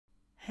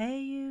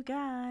Hey you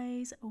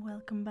guys,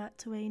 welcome back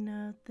to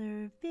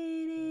another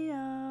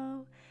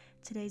video.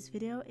 Today's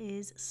video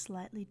is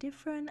slightly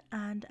different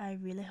and I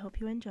really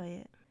hope you enjoy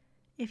it.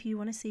 If you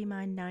want to see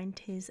my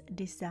 90s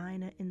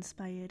designer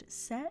inspired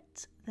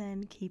set,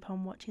 then keep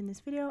on watching this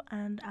video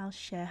and I'll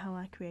share how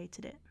I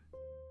created it.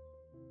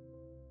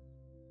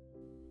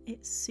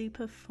 It's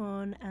super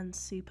fun and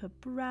super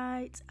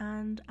bright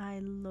and I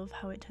love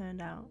how it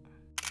turned out.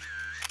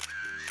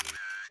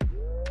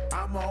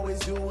 I'm always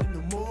doing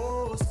the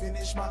most,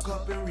 finish my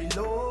cup and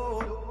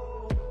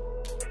reload.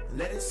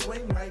 Let it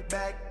swing right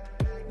back,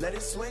 let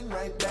it swing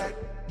right back.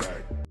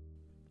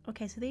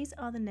 Okay, so these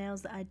are the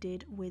nails that I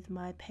did with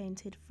my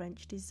painted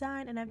French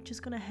design, and I've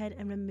just gone ahead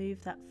and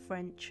removed that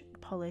French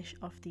polish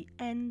off the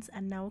ends,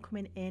 and now we're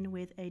coming in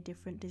with a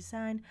different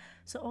design.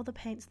 So all the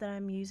paints that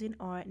I'm using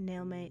are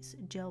Nailmate's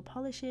gel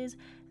polishes.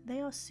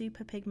 They are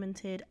super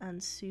pigmented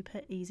and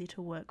super easy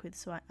to work with,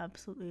 so I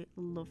absolutely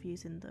love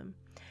using them.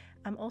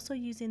 I'm also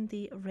using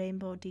the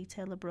Rainbow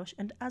Detailer brush,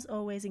 and as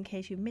always, in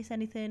case you miss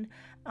anything,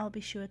 I'll be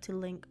sure to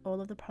link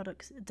all of the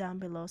products down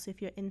below, so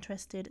if you're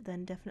interested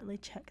then definitely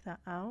check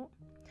that out.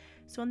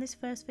 So on this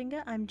first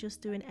finger I'm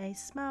just doing a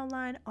smile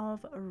line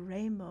of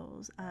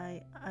rainbows.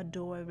 I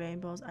adore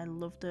rainbows, I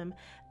love them,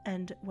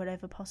 and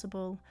wherever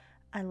possible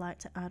I like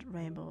to add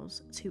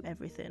rainbows to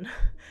everything.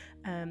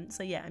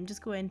 So yeah, I'm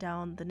just going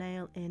down the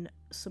nail in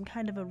some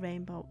kind of a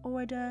rainbow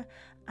order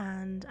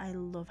and I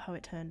love how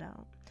it turned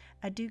out.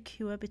 I do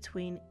cure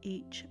between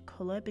each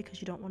colour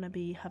because you don't want to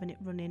be having it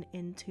running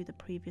into the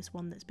previous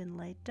one that's been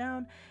laid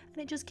down,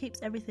 and it just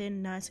keeps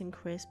everything nice and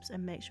crisp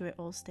and makes sure it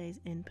all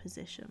stays in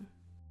position.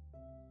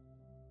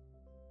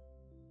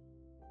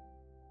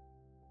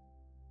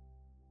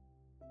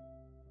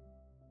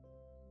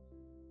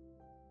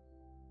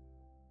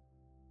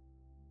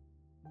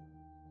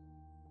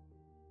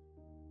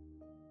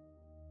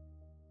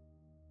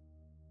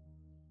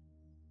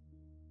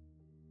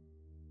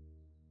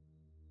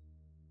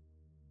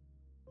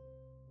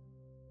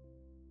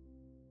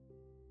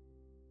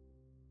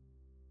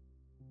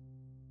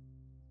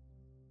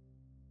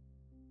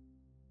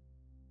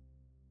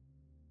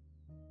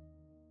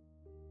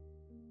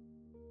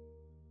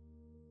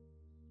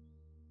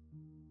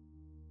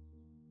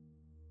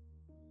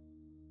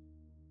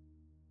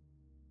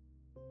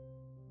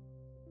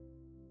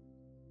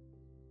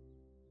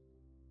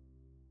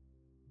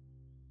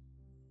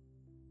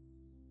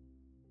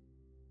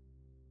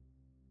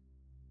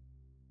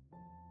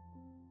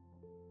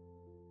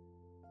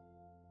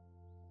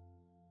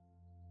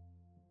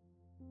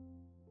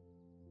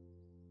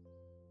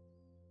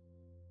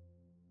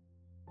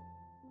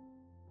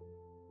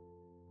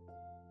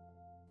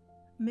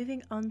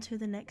 Moving on to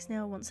the next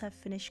nail, once I've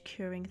finished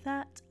curing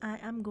that, I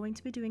am going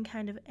to be doing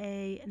kind of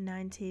a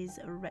 90s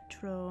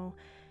retro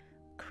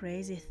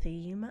crazy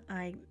theme.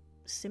 I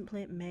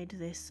simply made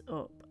this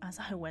up as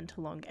I went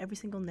along. Every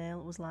single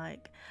nail was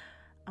like,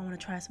 I want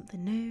to try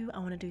something new, I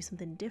want to do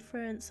something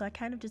different. So I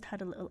kind of just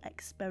had a little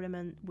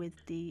experiment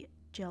with the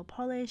gel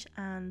polish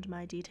and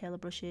my detailer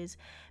brushes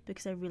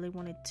because I really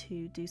wanted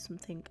to do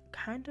something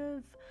kind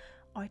of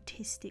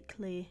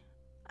artistically,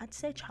 I'd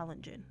say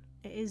challenging.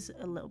 It is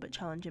a little bit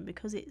challenging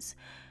because it's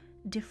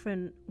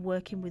different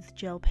working with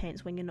gel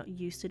paints when you're not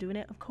used to doing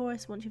it. Of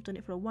course, once you've done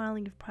it for a while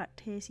and you've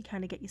practiced, you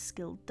kind of get your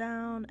skill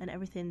down and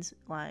everything's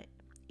like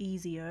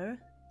easier.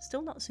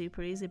 Still not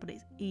super easy, but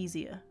it's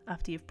easier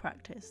after you've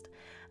practiced.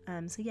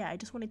 So yeah, I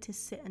just wanted to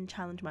sit and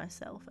challenge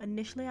myself.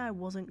 Initially I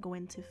wasn't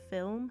going to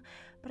film,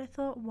 but I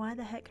thought, why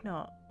the heck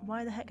not?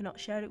 Why the heck not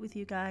share it with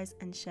you guys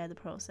and share the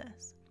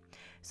process?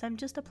 So I'm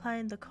just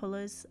applying the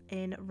colours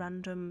in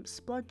random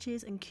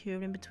splodges and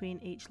curing between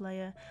each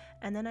layer,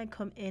 and then I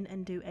come in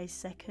and do a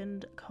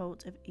second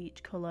coat of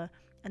each colour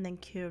and then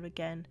cure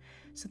again,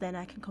 so then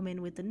I can come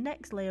in with the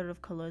next layer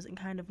of colours and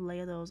kind of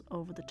layer those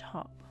over the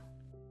top.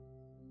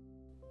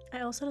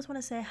 I also just want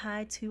to say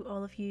hi to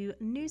all of you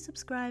new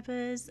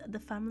subscribers. The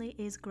family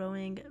is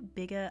growing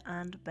bigger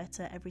and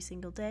better every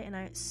single day, and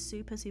I'm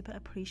super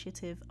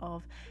appreciative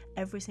of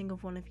every single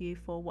one of you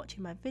for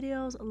watching my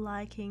videos,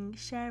 liking,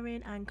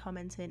 sharing and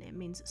commenting. It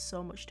means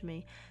so much to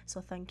me,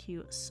 so thank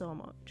you so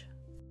much.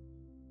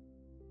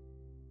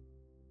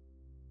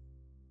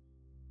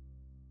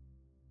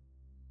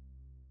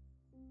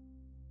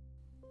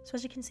 So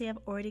as you can see, I've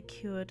already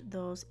cured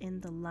those in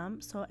the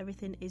lamp, so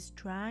everything is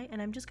dry,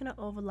 and I'm just going to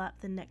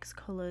overlap the next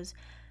colours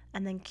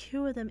and then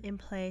cure them in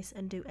place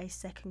and do a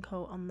second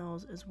coat on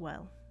those as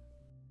well.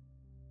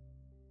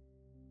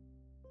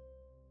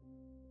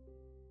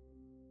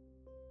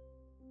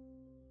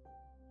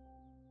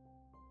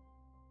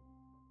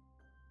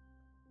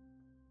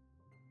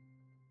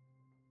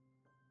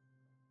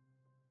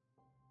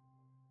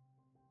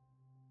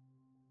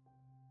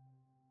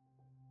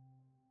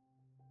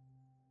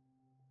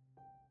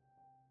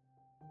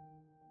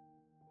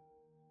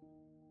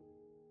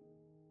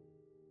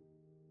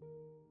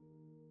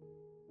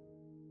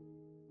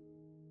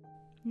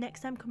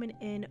 Next I'm coming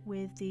in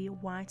with the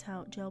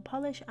whiteout gel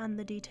polish and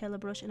the detailer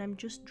brush, and I'm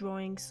just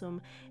drawing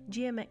some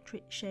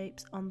geometric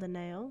shapes on the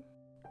nail.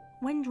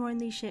 When drawing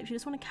these shapes, you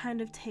just want to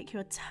kind of take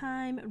your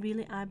time,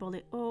 really eyeball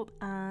it up,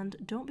 and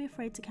don't be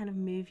afraid to kind of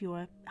move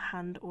your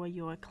hand or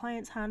your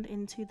client's hand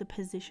into the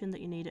position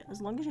that you need it,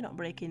 as long as you're not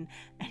breaking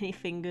any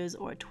fingers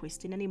or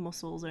twisting any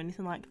muscles or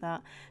anything like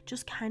that.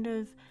 Just kind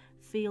of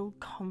feel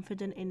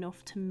confident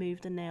enough to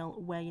move the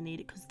nail where you need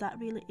it, because that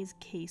really is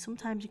key.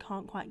 Sometimes you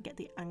can't quite get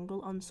the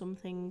angle on some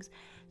things,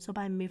 so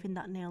by moving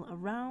that nail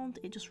around,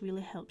 it just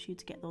really helps you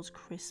to get those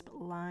crisp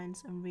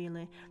lines and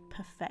really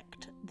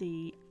perfect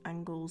the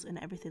angles and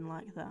everything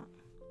like that.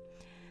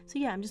 So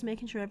yeah, I'm just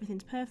making sure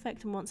everything's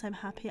perfect, and once I'm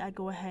happy, I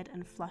go ahead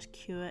and flash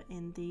cure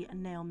in the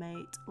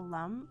Nailmate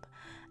lamp,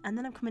 and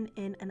then I'm coming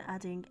in and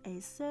adding a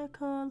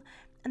circle.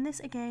 And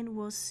this again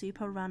was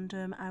super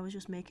random. I was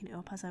just making it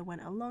up as I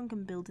went along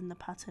and building the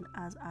pattern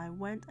as I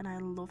went, and I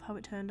love how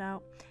it turned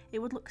out. It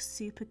would look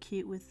super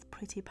cute with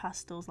pretty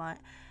pastels like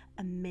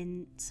a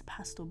mint,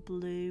 pastel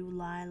blue,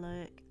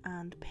 lilac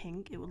and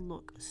pink. It would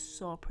look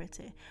so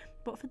pretty.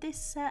 But for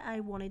this set, I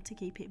wanted to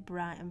keep it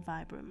bright and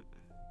vibrant.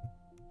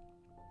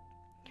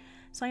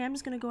 So I am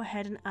just going to go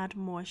ahead and add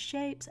more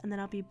shapes, and then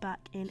I'll be back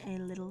in a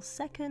little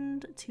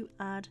second to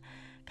add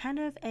kind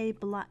of a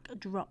black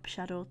drop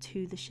shadow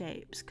to the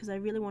shapes, because I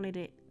really wanted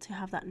it to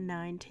have that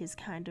 90s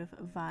kind of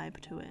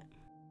vibe to it.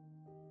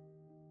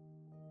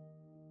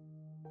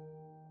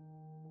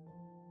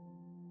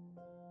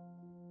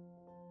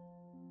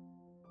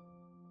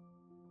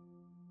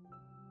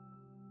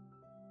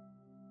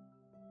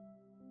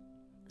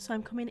 So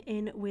I'm coming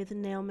in with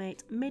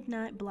Nailmate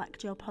Midnight Black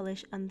Gel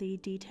Polish and the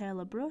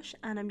Detailer brush,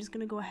 and I'm just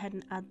going to go ahead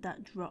and add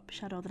that drop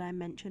shadow that I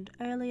mentioned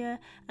earlier,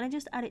 and I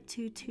just add it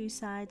to two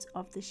sides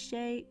of the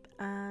shape,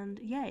 and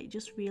yeah, it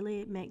just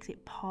really makes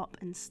it pop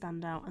and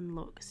stand out and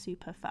look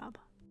super fab.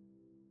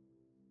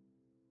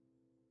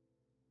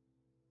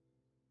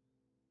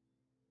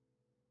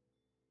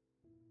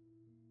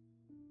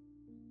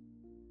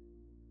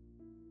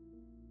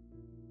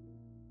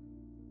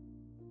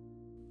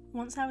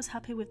 Once I was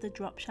happy with the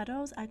drop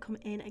shadows, I come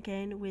in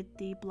again with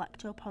the black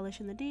gel polish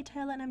and the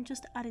detailer, and I'm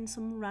just adding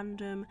some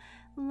random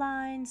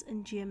lines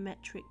and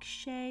geometric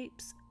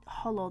shapes,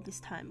 hollow this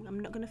time. I'm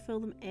not going to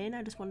fill them in,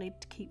 I just wanted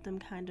to keep them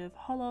kind of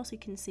hollow so you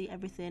can see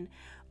everything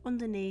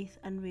underneath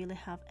and really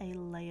have a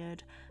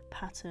layered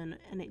pattern,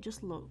 and it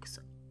just looks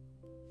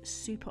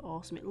super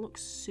awesome. It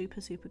looks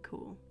super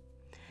cool.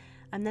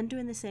 I'm then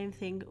doing the same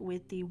thing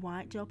with the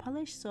white gel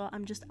polish, so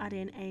I'm just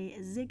adding a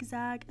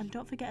zigzag, and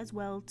don't forget as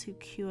well to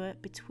cure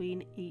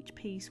between each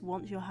piece.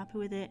 Once you're happy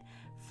with it,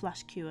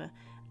 flash cure,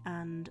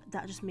 and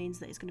that just means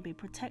that it's going to be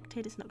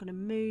protected, it's not going to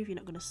move, you're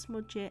not going to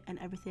smudge it, and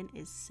everything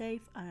is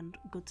safe and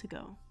good to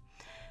go.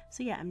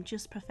 So yeah, I'm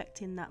just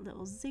perfecting that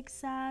little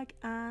zigzag,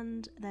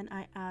 and then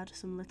I add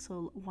some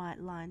little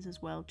white lines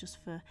as well,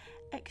 just for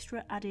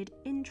extra added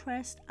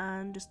interest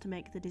and just to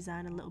make the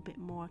design a little bit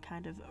more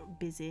kind of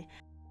busy.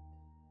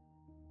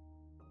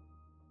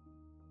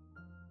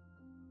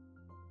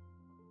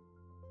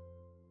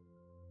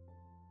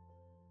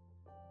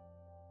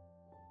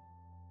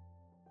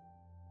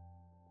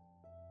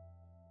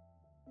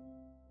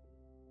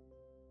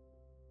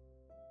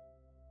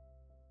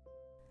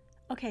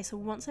 Okay, so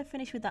once I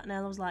finished with that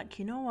nail, I was like,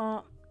 you know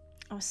what?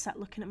 I was sat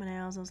looking at my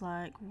nails, I was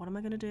like, what am I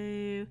going to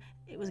do?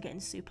 It was getting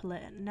super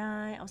late at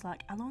night. I was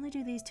like, I'll only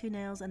do these two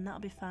nails and that'll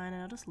be fine,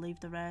 and I'll just leave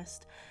the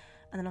rest.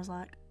 And then I was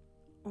like,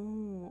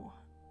 oh,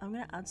 I'm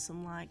going to add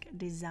some like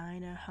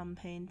designer hand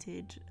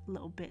painted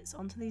little bits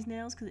onto these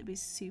nails because it'd be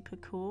super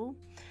cool.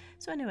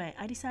 So anyway,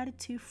 I decided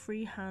to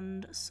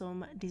freehand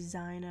some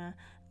designer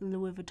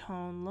Louis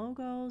Vuitton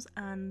logos,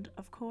 and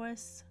of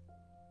course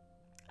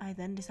I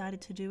then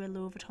decided to do a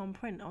Louis Vuitton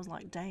print. I was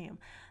like, damn,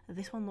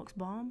 this one looks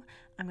bomb,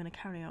 I'm going to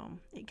carry on.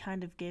 It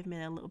kind of gave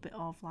me a little bit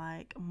of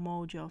like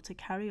mojo to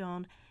carry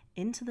on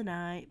into the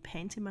night,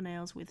 painting my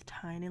nails with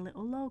tiny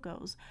little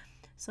logos.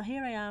 So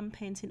here I am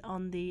painting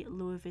on the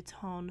Louis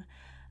Vuitton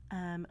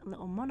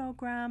little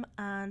monogram,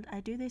 and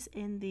I do this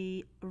in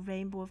the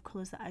rainbow of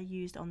colours that I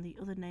used on the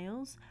other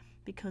nails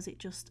because it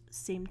just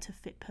seemed to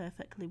fit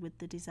perfectly with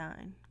the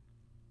design.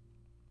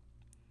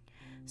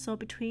 So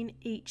between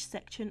each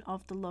section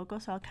of the logo,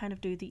 so I'll kind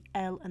of do the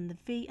L and the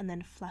V and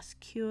then flash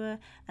cure,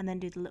 and then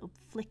do the little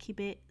flicky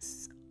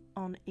bits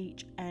on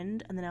each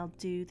end, and then I'll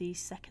do the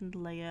second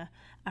layer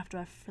after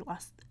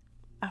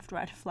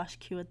I'd flash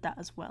cured that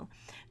as well.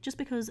 Just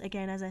because,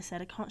 again, as I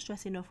said, I can't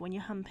stress enough, when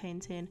you're hand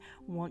painting,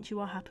 once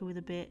you are happy with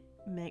a bit,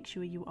 make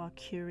sure you are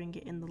curing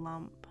it in the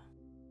lamp.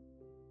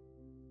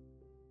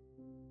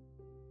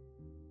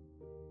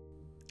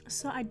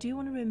 So I do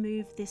want to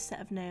remove this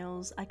set of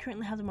nails. I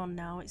currently have them on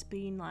now. It's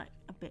been like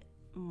a bit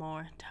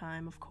more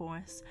time, of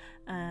course,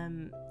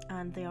 and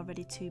they are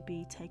ready to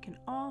be taken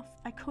off.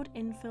 I could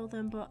infill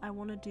them, but I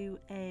want to do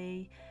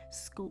a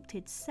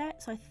sculpted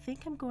set, so I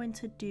think I'm going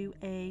to do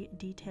a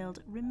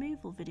detailed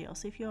removal video.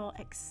 So if you're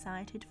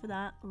excited for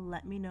that,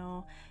 let me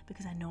know,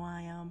 because I know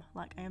I am.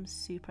 Like, I am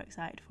super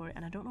excited for it,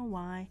 and I don't know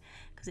why,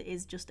 because it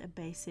is just a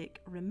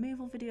basic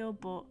removal video,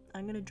 but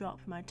I'm going to drop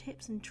my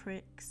tips and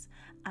tricks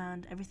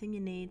and everything you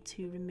need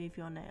to remove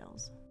your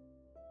nails.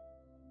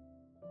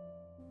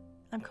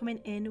 I'm coming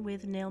in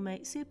with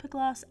Nailmate Super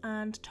Gloss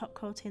and top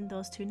coating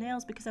those two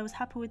nails because I was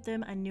happy with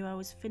them. I knew I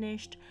was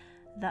finished.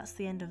 That's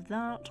the end of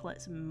that.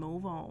 Let's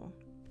move on.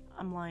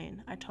 I'm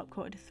lying. I top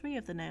coated 3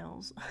 of the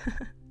nails.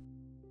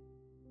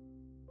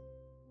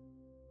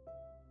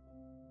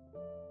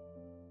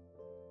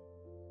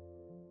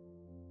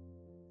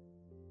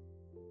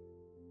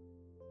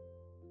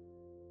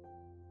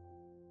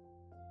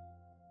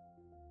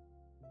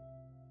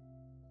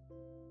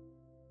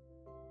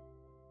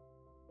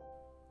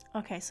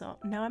 Okay, so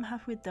now I'm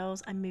happy with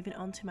those. I'm moving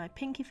on to my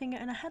pinky finger,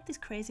 and I had this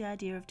crazy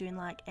idea of doing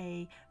like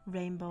a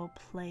rainbow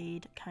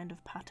plaid kind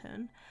of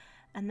pattern,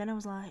 and then I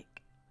was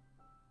like,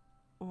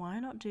 why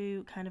not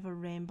do kind of a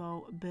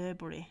rainbow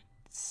Burberry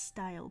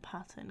style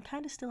pattern,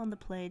 kind of still on the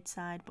plaid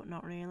side but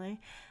not really,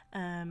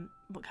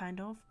 but kind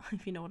of,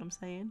 if you know what I'm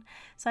saying.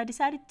 So I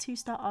decided to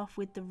start off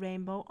with the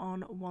rainbow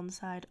on one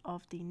side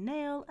of the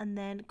nail and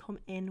then come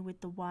in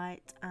with the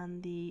white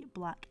and the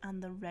black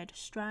and the red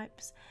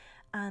stripes.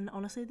 And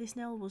honestly, this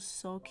nail was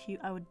so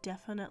cute. I would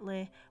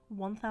definitely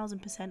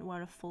 1000%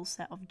 wear a full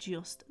set of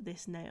just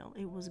this nail.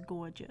 It was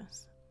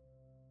gorgeous.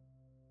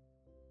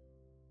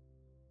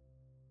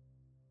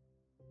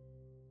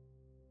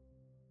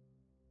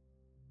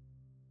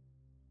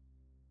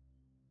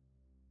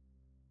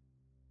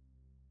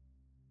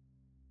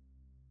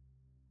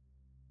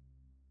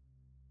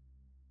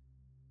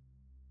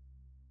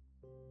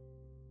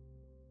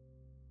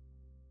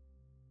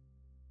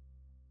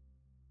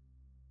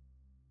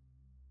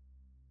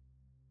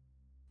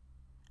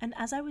 And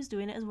as I was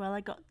doing it as well,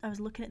 I was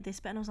looking at this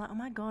bit and I was like, oh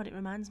my god, it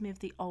reminds me of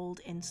the old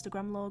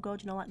Instagram logo.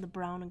 Do you know, like the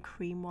brown and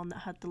cream one that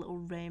had the little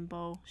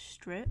rainbow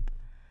strip?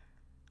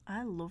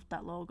 I loved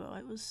that logo.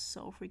 It was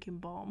so freaking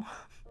bomb.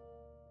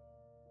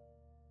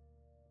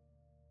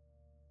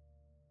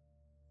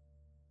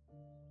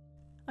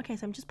 Okay,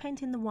 so I'm just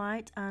painting the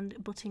white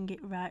and butting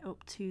it right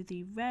up to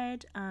the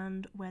red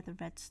and where the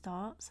red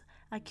starts.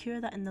 I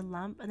cure that in the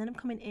lamp, and then I'm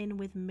coming in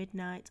with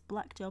Midnight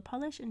black gel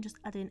polish and just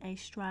adding a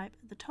stripe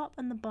at the top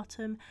and the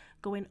bottom,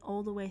 going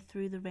all the way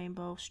through the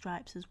rainbow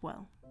stripes as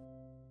well.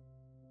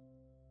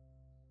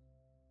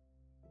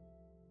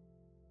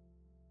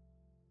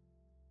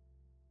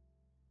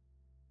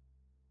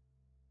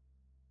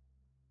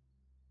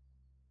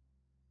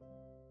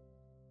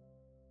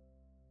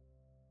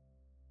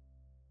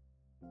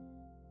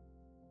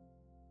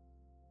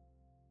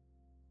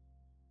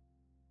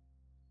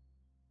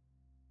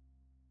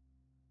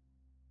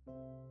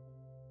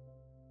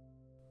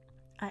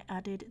 I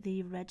added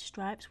the red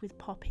stripes with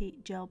Poppy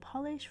gel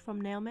polish from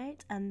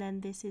Nailmate, and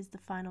then this is the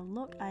final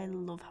look. I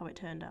love how it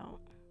turned out.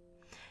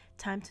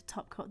 Time to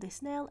top coat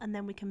this nail, and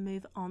then we can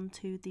move on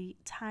to the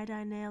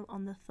tie-dye nail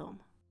on the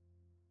thumb.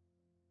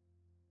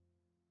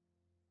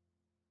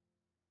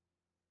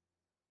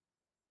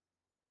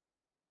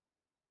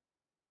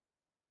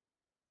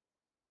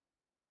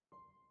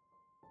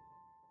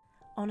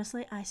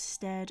 Honestly, I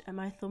stared at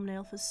my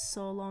thumbnail for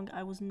so long.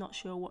 I was not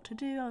sure what to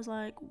do. I was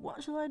like,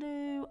 what shall I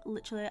do?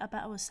 Literally, I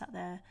bet I was sat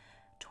there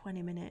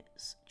 20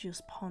 minutes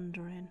just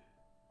pondering,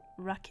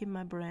 racking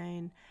my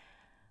brain,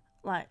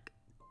 like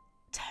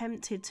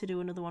tempted to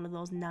do another one of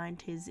those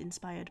 90s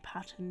inspired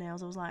pattern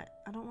nails. I was like,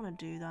 I don't want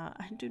to do that.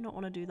 I do not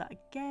want to do that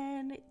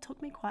again. It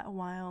took me quite a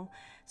while,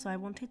 so I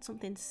wanted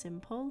something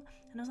simple,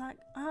 and I was like,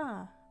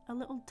 a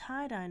little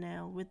tie-dye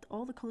nail with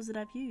all the colours that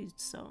I've used.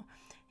 So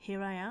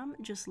here I am,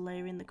 just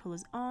layering the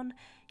colours on.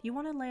 You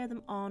want to layer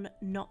them on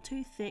not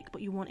too thick,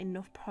 but you want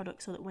enough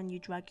product so that when you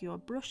drag your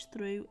brush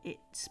through, it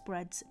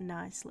spreads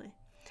nicely.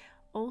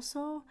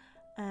 Also,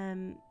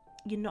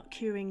 you're not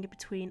curing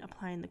between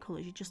applying the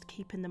colours, you're just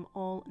keeping them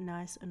all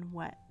nice and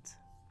wet.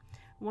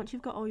 Once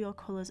you've got all your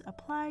colours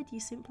applied, you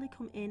simply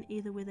come in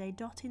either with a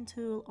dotting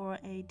tool or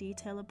a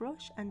detailer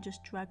brush and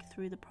just drag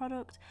through the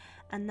product,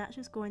 and that's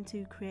just going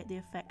to create the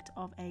effect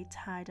of a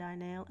tie-dye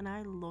nail, and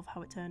I love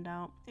how it turned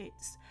out.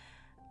 It's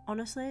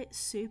honestly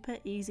super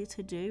easy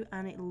to do,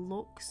 and it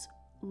looks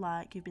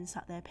like you've been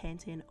sat there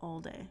painting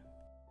all day.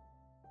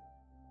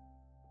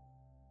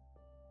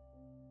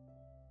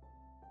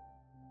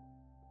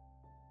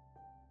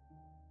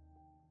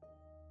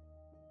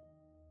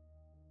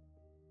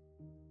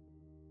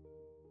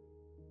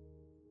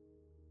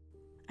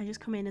 I just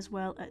come in as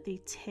well at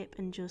the tip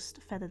and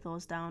just feather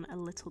those down a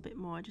little bit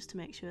more just to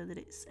make sure that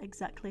it's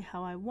exactly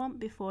how I want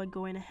before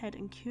going ahead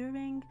and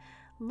curing.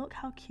 Look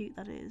how cute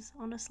that is.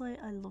 Honestly,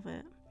 I love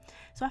it.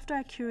 So after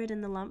I cure it in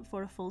the lamp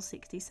for a full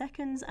 60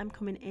 seconds, I'm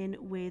coming in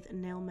with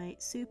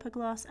Nailmate Super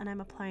Gloss and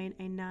I'm applying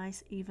a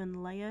nice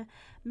even layer,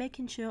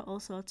 making sure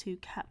also to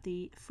cap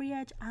the free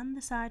edge and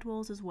the side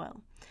walls as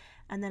well.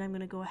 And then I'm going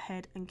to go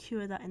ahead and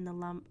cure that in the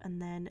lamp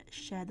and then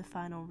share the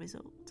final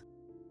result.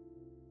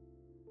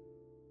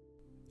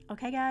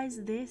 Okay guys,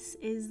 this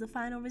is the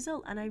final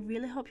result, and I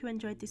really hope you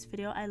enjoyed this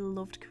video. I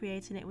loved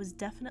creating it. It was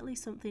definitely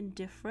something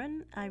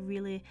different. I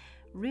really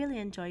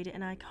enjoyed it,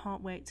 and I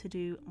can't wait to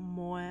do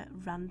more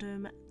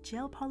random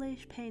gel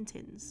polish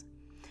paintings.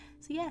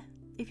 So yeah,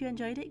 If you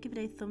enjoyed it, give it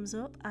a thumbs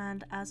up,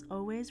 and as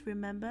always,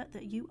 remember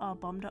that you are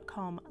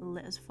bomb.com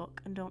lit as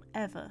fuck, and don't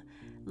ever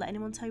let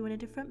anyone tell you any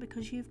different,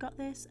 because you've got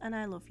this and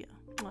I love you.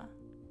 Mwah.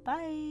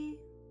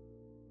 Bye!